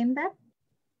explain that?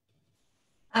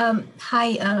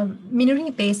 Hi,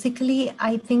 Minuri, basically,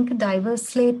 I think diverse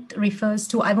slate refers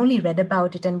to, I've only read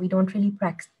about it and we don't really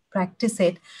practice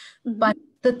it, but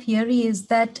the theory is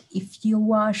that if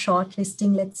you are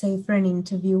shortlisting, let's say for an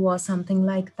interview or something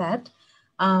like that,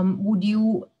 would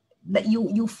you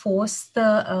force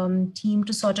the team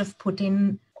to sort of put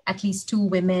in at least 2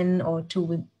 women or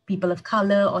 2 people of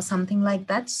color or something like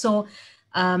that? So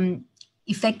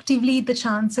effectively, the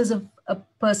chances of a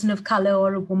person of color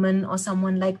or a woman or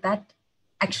someone like that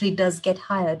actually does get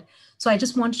hired. So I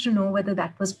just wanted to know whether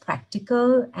that was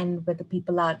practical and whether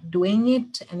people are doing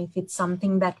it, and if it's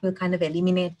something that will kind of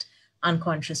eliminate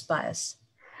unconscious bias.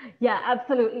 Yeah,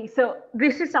 absolutely. So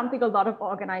this is something a lot of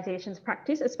organizations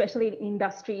practice, especially in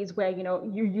industries where, you know,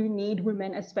 you need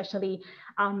women, especially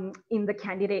in the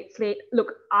candidate slate.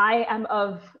 Look, I am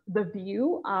of the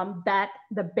view that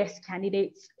the best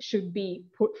candidates should be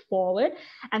put forward.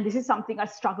 And this is something I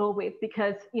struggle with,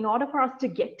 because in order for us to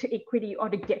get to equity or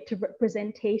to get to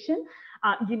representation,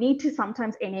 you need to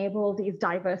sometimes enable these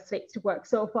diverse slates to work.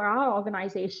 So for our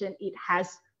organization, it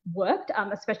has worked,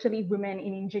 especially women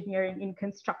in engineering, in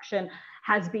construction,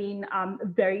 has been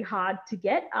very hard to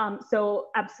get. So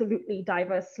absolutely,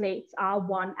 diverse slates are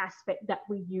one aspect that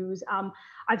we use.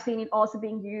 I've seen it also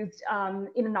being used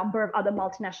in a number of other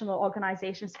multinational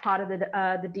organizations, part of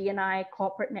the D&I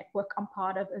corporate network I'm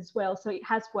part of as well. So it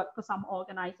has worked for some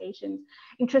organizations.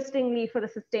 Interestingly, for the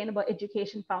Sustainable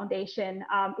Education Foundation,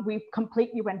 we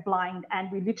completely went blind,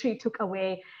 and we literally took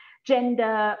away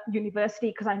gender, university,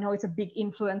 because I know it's a big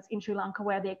influence in Sri Lanka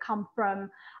where they come from,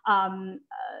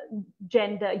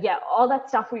 gender, yeah, all that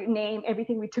stuff, we name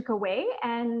everything we took away,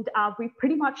 and we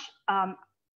pretty much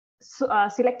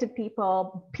selected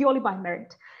people purely by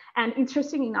merit. And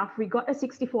interesting enough, we got a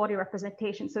 60-40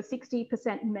 representation, so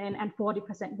 60% men and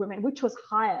 40% women, which was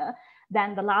higher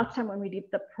than the last time when we did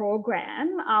the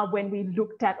program, when we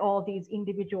looked at all these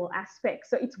individual aspects.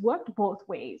 So it's worked both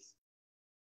ways.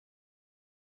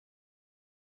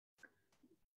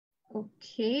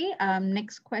 Okay,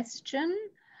 next question.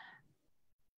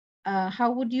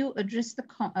 How would you address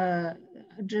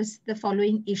the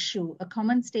following issue? A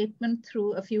common statement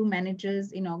through a few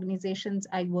managers in organizations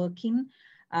I work in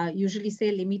usually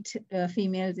say limit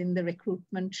females in the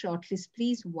recruitment shortlist,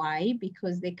 please. Why?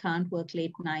 Because they can't work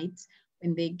late nights.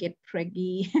 When they get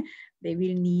preggy, they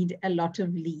will need a lot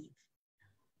of leave.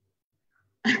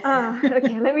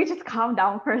 Okay, let me just calm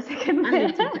down for a second.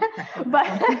 But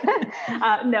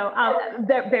no,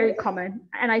 they're very common,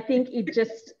 and I think it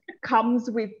just comes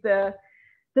with the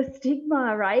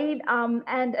stigma, right?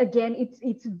 And again,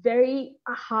 it's very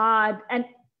hard. And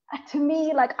to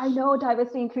me, like, I know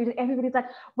diversity included, everybody's like,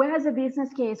 where's the business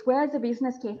case? Where's the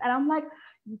business case? And I'm like,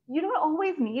 you don't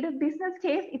always need a business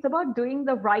case. It's about doing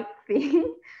the right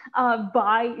thing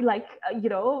by, like, you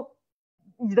know,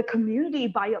 the community,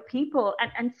 by your people.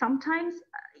 And sometimes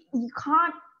you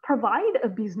can't provide a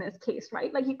business case,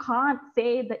 right? Like, you can't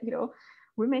say that, you know,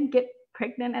 women get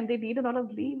pregnant and they need a lot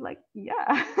of leave. Like,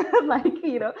 yeah, like,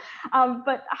 you know,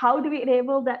 but how do we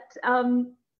enable that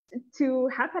to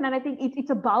happen? And I think it's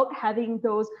about having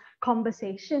those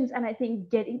conversations, and I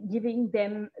think giving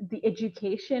them the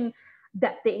education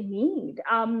that they need,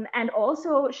 and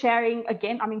also sharing,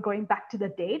 again, I mean, going back to the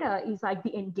data, is like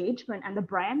the engagement and the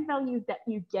brand value that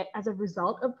you get as a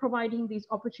result of providing these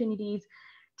opportunities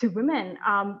to women.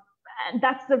 And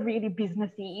that's the really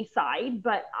businessy side.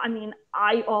 But I mean,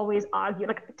 I always argue,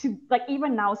 like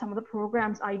even now, some of the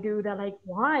programs I do, they're like,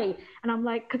 why? And I'm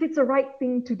like, because it's the right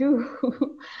thing to do,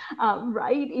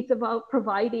 right? It's about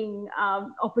providing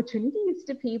opportunities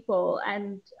to people.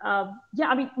 And yeah,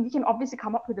 I mean, you can obviously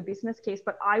come up with a business case,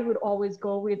 but I would always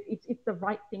go with it's the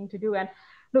right thing to do. And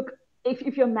look,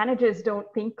 if your managers don't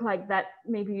think like that,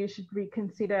 maybe you should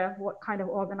reconsider what kind of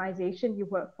organization you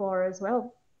work for as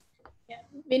well. Yeah.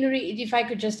 Minuri, if I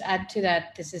could just add to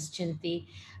that, this is Chinti.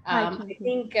 I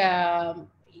think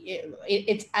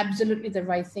it's absolutely the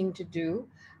right thing to do.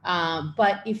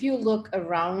 But if you look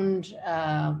around,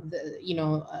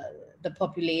 the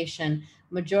population,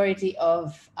 majority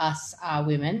of us are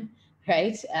women,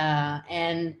 right?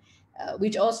 And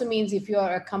which also means if you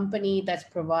are a company that's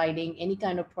providing any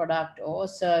kind of product or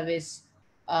service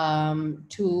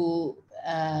to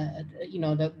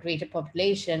the greater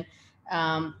population,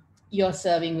 you're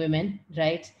serving women,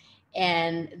 right?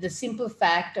 And the simple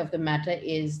fact of the matter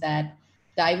is that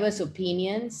diverse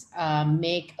opinions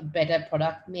make a better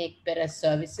product, make better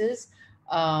services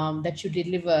that you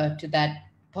deliver to that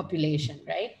population,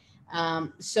 right?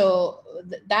 So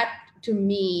that to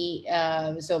me,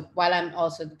 so while I'm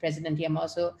also the president here, I'm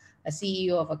also a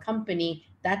CEO of a company,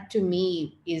 that to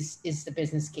me is the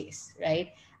business case,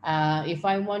 right? If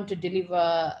I want to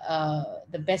deliver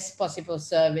the best possible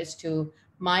service to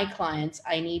my clients,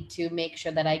 I need to make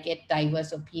sure that I get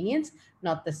diverse opinions,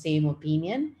 not the same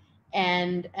opinion.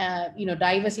 and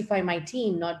diversify my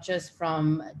team, not just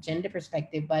from gender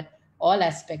perspective, but all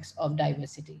aspects of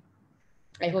diversity.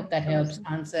 I hope that helps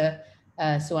answer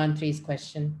Suantri's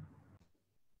question.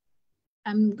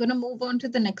 I'm going to move on to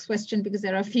the next question because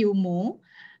there are a few more.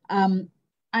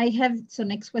 So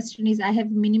next question is, I have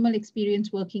minimal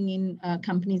experience working in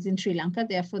companies in Sri Lanka.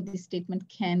 Therefore, this statement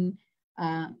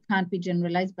can't be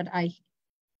generalized, but I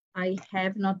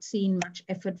have not seen much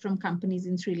effort from companies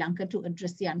in Sri Lanka to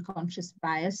address the unconscious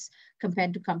bias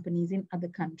compared to companies in other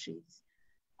countries.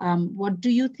 What do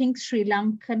you think Sri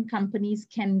Lankan companies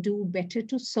can do better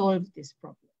to solve this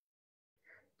problem?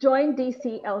 Join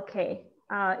DCLK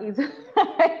is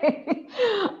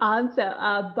answer,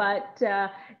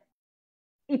 but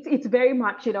it's very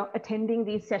much, attending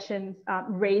these sessions,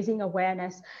 raising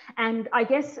awareness. And I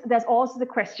guess there's also the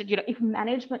question, if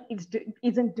management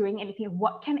isn't doing anything,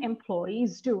 what can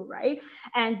employees do, right?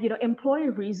 And,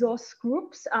 employee resource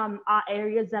groups are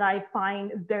areas that I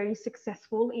find very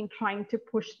successful in trying to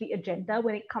push the agenda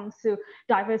when it comes to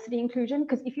diversity inclusion.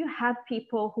 Because if you have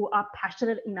people who are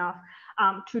passionate enough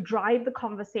to drive the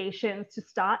conversations, to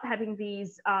start having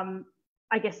these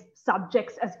I guess,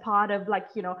 subjects as part of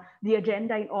the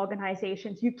agenda in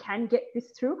organizations, you can get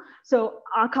this through. So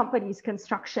our company is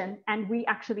construction, and we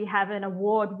actually have an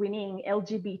award-winning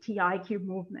LGBTIQ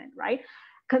movement, right?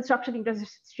 Construction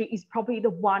industry is probably the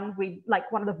one with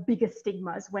one of the biggest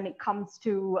stigmas when it comes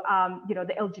to,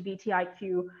 the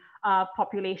LGBTIQ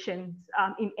populations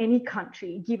in any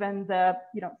country, given the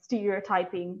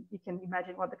stereotyping. You can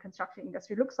imagine what the construction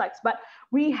industry looks like. But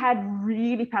we had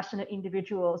really passionate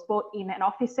individuals, both in an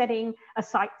office setting, a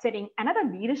site setting, and at a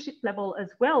leadership level as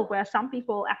well, where some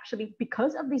people actually,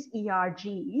 because of these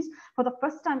ERGs, for the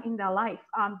first time in their life,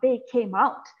 they came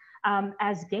out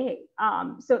as gay.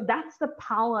 So that's the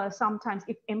power sometimes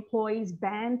if employees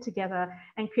band together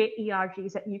and create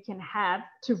ERGs that you can have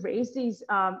to raise these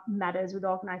matters with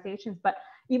organizations. But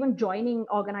even joining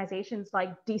organizations like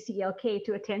DCLK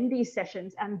to attend these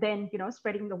sessions and then,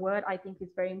 spreading the word, I think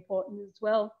is very important as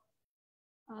well.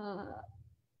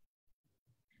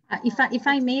 If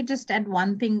I may just add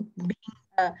one thing,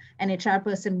 being an HR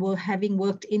person, having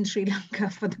worked in Sri Lanka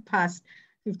for the past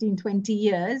 15, 20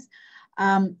 years,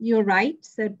 you're right.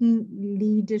 Certain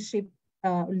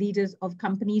leaders of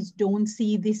companies don't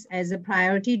see this as a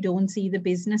priority, don't see the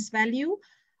business value.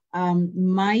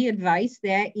 My advice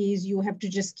there is you have to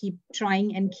just keep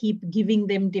trying and keep giving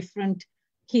them different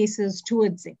cases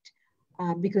towards it,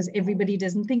 because everybody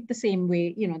doesn't think the same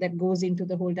way. That goes into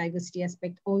the whole diversity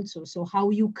aspect also. So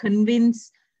how you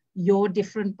convince your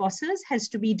different bosses has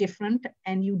to be different,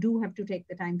 and you do have to take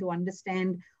the time to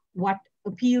understand what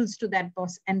appeals to that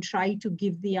boss and try to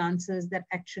give the answers that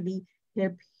actually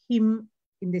help him.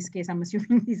 In this case, I'm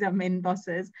assuming these are men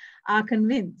bosses, are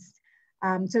convinced.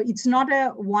 So it's not a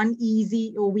one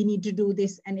easy, we need to do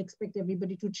this and expect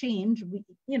everybody to change.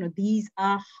 These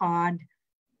are hard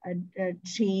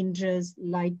changes,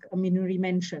 like Minuri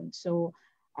mentioned. So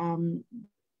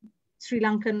Sri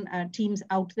Lankan teams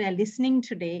out there listening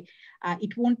today,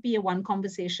 it won't be a one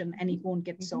conversation and it won't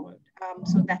get solved.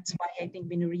 So that's why I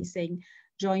think Minuri is saying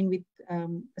join with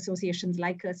associations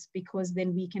like us, because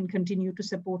then we can continue to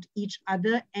support each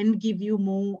other and give you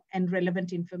more and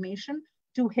relevant information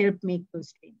to help make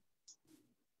those changes.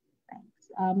 Thanks.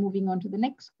 Moving on to the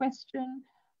next question.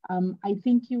 I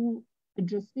think you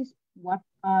addressed this. What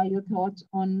are your thoughts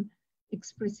on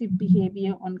expressive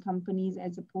behavior on companies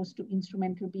as opposed to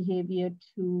instrumental behavior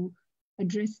to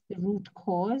address the root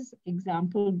cause?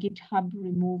 Example, GitHub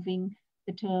removing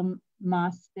the term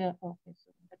master office,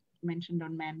 that's mentioned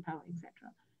on manpower, etc.,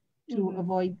 to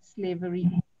avoid slavery.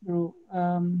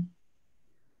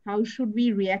 How should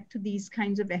we react to these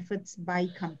kinds of efforts by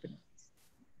companies?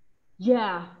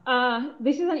 Yeah,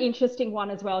 this is an interesting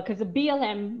one as well, because the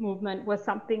BLM movement was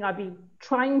something I've been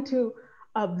trying to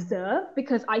observe,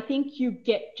 because I think you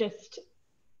get just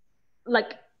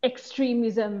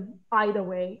extremism either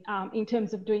way, in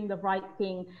terms of doing the right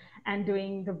thing and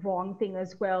doing the wrong thing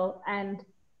as well. And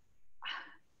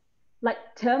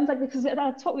terms like this, because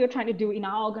that's what we were trying to do in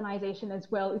our organization as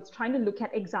well. It's trying to look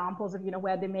at examples of,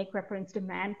 where they make reference to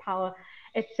manpower,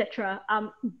 etc.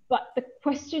 But the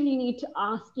question you need to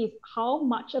ask is, how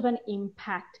much of an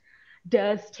impact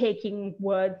does taking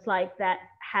words like that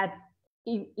have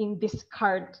in this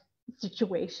current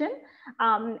situation?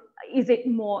 Is it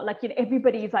more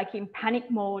everybody is in panic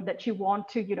mode that you want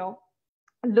to,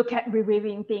 look at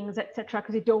reviewing things, etc.,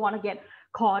 because you don't want to get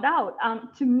caught out?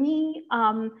 To me,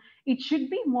 it should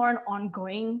be more an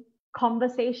ongoing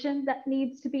conversation that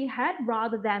needs to be had,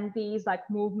 rather than these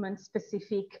movement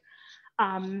specific,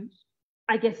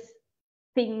 I guess,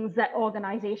 things that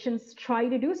organizations try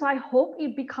to do. So I hope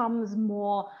it becomes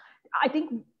more, I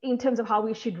think in terms of how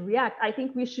we should react, I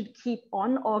think we should keep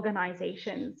on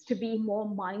organizations to be more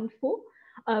mindful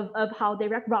of how they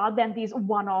react rather than these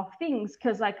one-off things.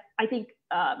 Because like, I think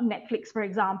Netflix, for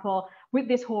example, with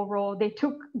this horror, they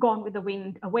took Gone with the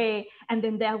Wind away, and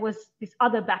then there was this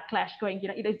other backlash going,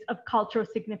 it is of cultural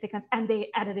significance, and they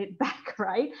added it back,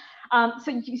 right?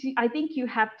 So you see, I think you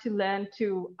have to learn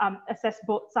to assess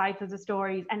both sides of the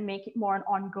stories and make it more an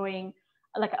ongoing,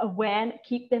 like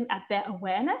keep them at their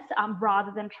awareness,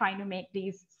 rather than trying to make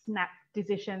these snap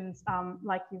decisions,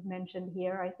 like you've mentioned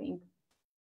here, I think.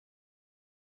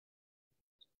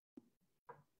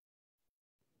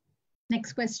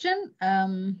 Next question.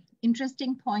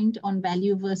 Interesting point on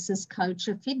value versus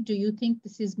culture fit. Do you think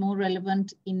this is more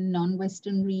relevant in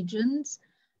non-Western regions?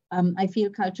 I feel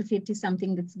culture fit is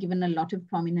something that's given a lot of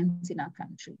prominence in our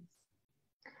countries.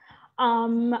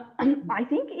 I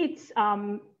think it's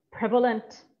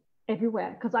prevalent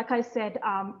everywhere, because like I said,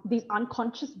 these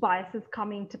unconscious biases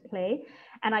come into play.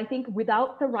 And I think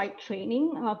without the right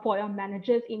training for your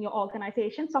managers in your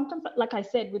organization, sometimes, like I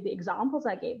said, with the examples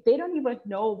I gave, they don't even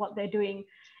know what they're doing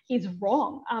is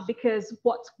wrong, because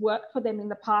what's worked for them in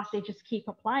the past, they just keep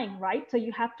applying, right? So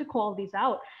you have to call these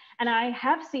out. And I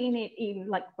have seen it in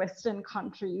like Western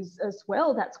countries as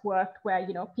well, that's worked, where,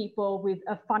 people with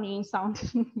a funny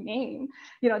sounding name,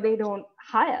 they don't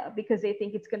hire because they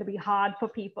think it's going to be hard for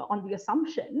people, on the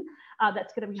assumption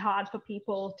that's going to be hard for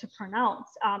people to pronounce.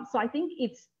 So I think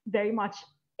it's very much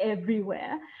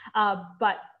everywhere.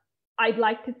 But I'd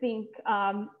like to think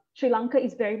Sri Lanka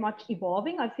is very much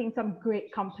evolving. I've seen some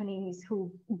great companies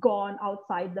who've gone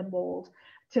outside the mold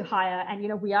to hire,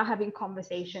 and we are having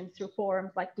conversations through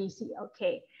forums like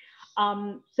DCLK.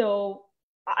 So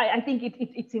I think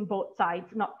it's in both sides,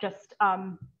 not just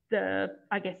the,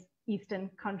 I guess, Eastern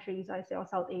countries, I say, or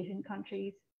South Asian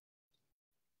countries.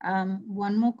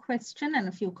 One more question and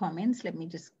a few comments. Let me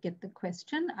just get the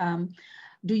question.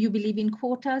 Do you believe in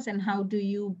quotas, and how do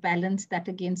you balance that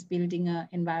against building an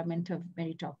environment of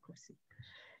meritocracy?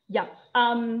 Yeah,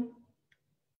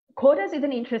 quotas is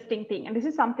an interesting thing. And this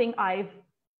is something I've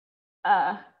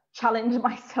challenged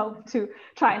myself to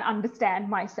try and understand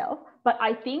myself. But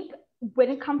I think when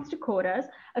it comes to quotas,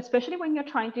 especially when you're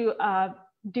trying to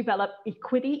develop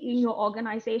equity in your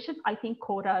organizations, I think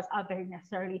quotas are very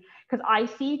necessary, because I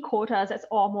see quotas as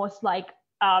almost like,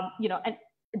 an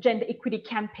gender equity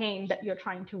campaign that you're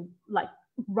trying to like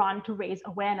run to raise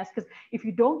awareness. Because if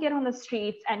you don't get on the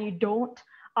streets and you don't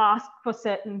ask for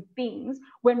certain things,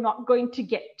 we're not going to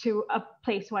get to a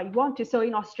place where you want to. So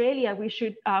in Australia, we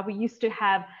used to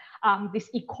have this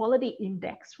equality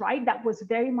index, right? That was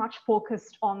very much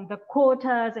focused on the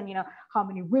quotas and, how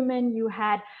many women you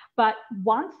had. But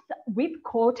once with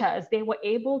quotas, they were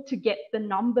able to get the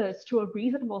numbers to a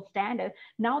reasonable standard.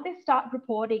 Now they start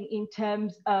reporting in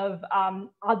terms of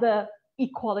other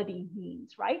equality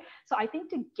means, right? So I think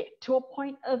to get to a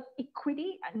point of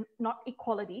equity, and not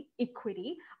equality,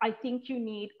 equity, I think you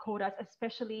need quotas,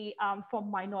 especially for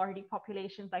minority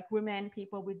populations like women,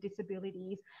 people with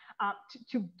disabilities,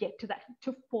 to get to that,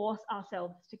 to force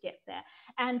ourselves to get there.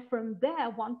 And from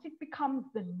there, once it becomes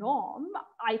the norm,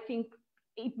 I think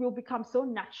it will become so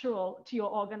natural to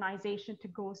your organization to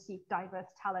go seek diverse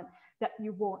talent that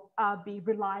you won't be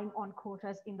relying on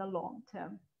quotas in the long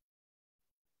term.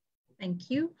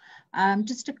 Thank you.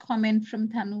 Just a comment from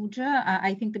Tanuja.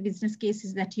 I think the business case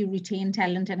is that you retain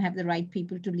talent and have the right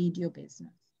people to lead your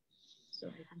business.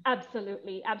 So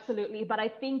absolutely, absolutely. But I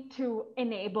think to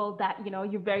enable that,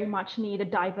 you very much need a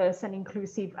diverse and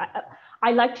inclusive.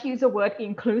 I like to use the word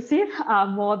inclusive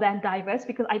more than diverse,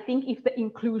 because I think if the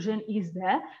inclusion is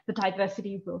there, the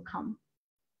diversity will come.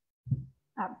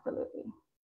 Absolutely.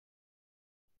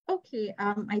 Okay,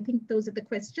 I think those are the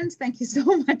questions. Thank you so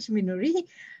much, Minuri.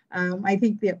 I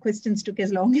think the questions took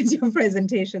as long as your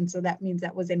presentation, so that means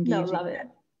that was engaging. No, love it.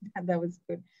 That was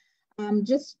good.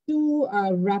 Just to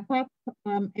wrap up,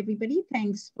 everybody,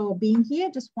 thanks for being here.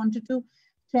 Just wanted to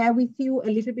share with you a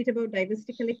little bit about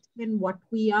Diversity Collective and what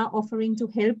we are offering to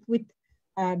help with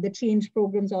the change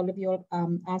programs all of you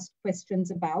asked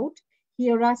questions about.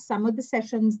 Here are some of the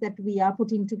sessions that we are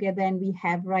putting together and we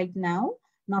have right now,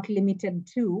 not limited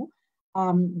to,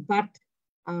 but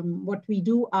what we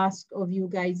do ask of you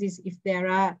guys is if there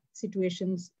are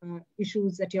situations,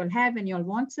 issues that you'll have and you'll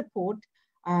want support,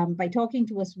 by talking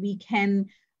to us, we can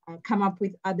come up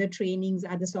with other trainings,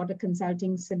 other sort of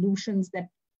consulting solutions that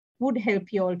would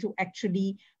help you all to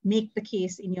actually make the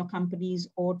case in your companies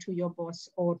or to your boss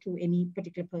or to any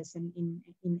particular person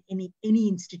in any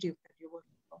institute that you're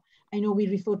working for. I know we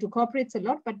refer to corporates a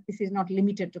lot, but this is not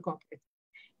limited to corporates.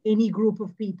 any group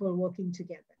of people working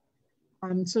together.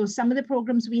 So some of the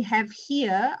programs we have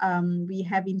here, we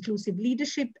have inclusive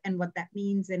leadership and what that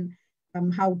means, and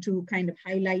how to kind of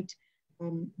highlight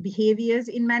behaviors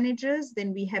in managers.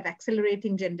 Then we have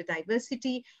accelerating gender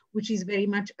diversity, which is very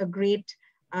much a great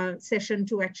session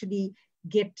to actually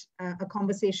get a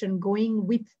conversation going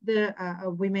with the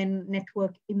women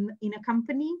network in a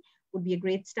company. Would be a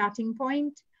great starting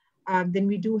point. Then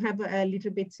we do have a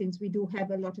little bit, since we do have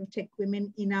a lot of tech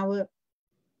women in our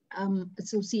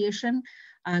association.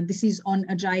 This is on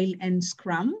Agile and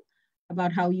Scrum,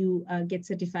 about how you get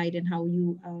certified and how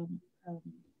you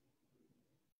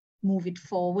move it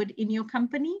forward in your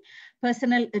company.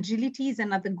 Personal agility is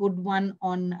another good one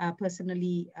on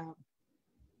personally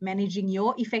managing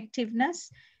your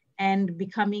effectiveness and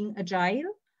becoming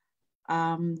agile.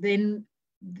 Then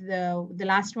the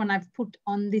last one I've put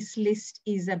on this list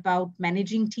is about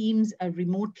managing teams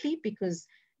remotely, because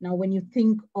now when you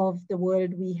think of the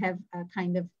world we have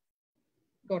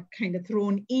got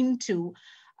thrown into,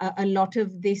 a lot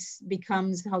of this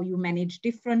becomes how you manage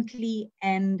differently,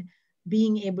 and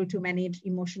being able to manage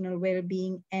emotional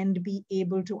well-being and be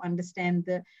able to understand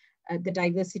the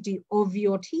diversity of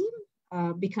your team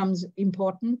becomes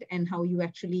important, and how you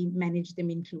actually manage them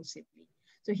inclusively.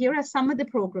 So here are some of the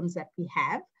programs that we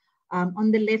have.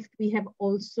 On the left, we have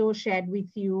also shared with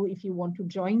you, if you want to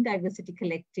join Diversity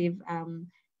Collective,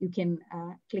 you can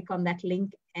click on that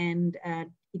link, and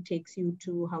it takes you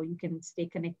to how you can stay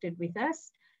connected with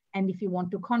us. And if you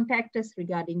want to contact us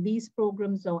regarding these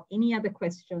programs or any other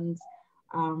questions,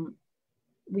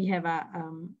 we have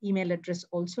an email address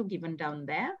also given down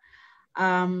there.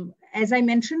 As I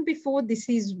mentioned before, this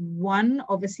is one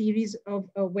of a series of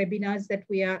webinars that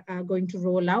we are going to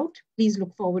roll out. Please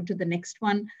look forward to the next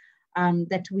one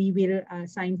that we will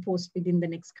signpost within the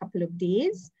next couple of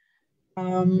days.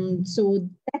 So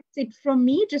that's it from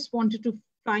me. Just wanted to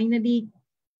finally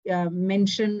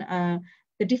mention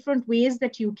the different ways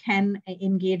that you can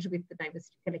engage with the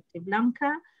Diversity Collective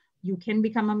Lanka. You can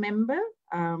become a member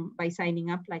by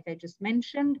signing up, like I just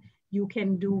mentioned. You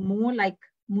can do more, like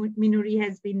Minuri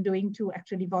has been doing, to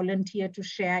actually volunteer, to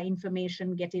share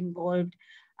information, get involved,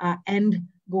 and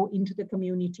go into the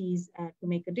communities to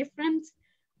make a difference.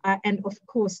 And of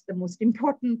course, the most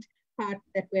important part,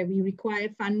 that where we require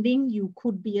funding, you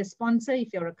could be a sponsor.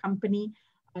 If you're a company,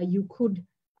 you could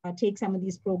take some of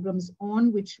these programs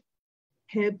on, which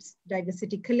helps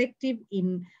Diversity Collective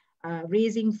in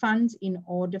raising funds in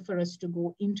order for us to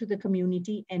go into the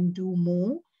community and do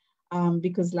more.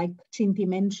 Because like Chinti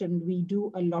mentioned, we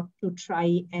do a lot to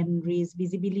try and raise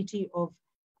visibility of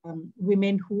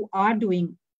women who are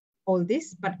doing all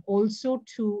this, but also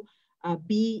to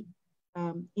be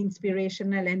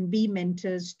inspirational and be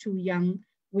mentors to young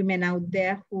women out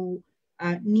there who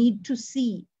need to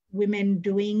see women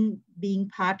being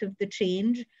part of the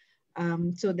change,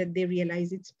 so that they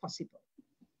realize it's possible.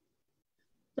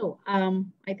 So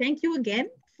I thank you again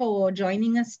for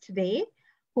joining us today.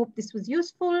 Hope this was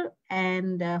useful,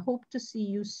 and hope to see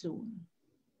you soon.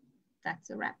 That's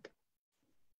a wrap.